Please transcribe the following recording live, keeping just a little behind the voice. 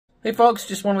Hey folks,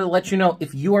 just wanted to let you know,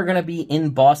 if you are going to be in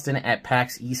Boston at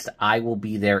PAX East, I will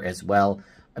be there as well.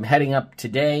 I'm heading up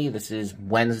today. This is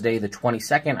Wednesday the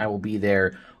 22nd. I will be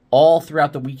there all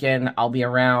throughout the weekend. I'll be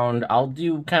around. I'll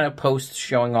do kind of posts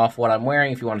showing off what I'm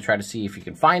wearing if you want to try to see if you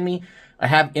can find me. I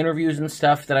have interviews and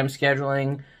stuff that I'm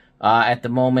scheduling at the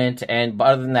moment, but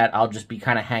other than that, I'll just be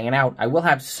kind of hanging out. I will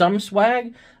have some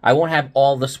swag. I won't have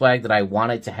all the swag that I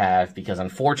wanted to have because,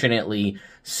 unfortunately,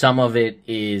 some of it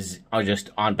is just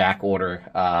on back order.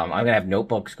 I'm going to have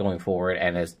notebooks going forward,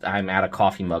 and as I'm out of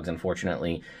coffee mugs,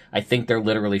 unfortunately. I think they're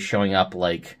literally showing up,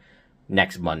 like,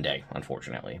 next Monday,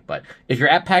 unfortunately. But if you're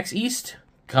at PAX East,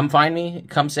 come find me.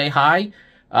 Come say hi.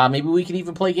 Maybe we can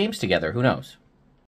even play games together. Who knows?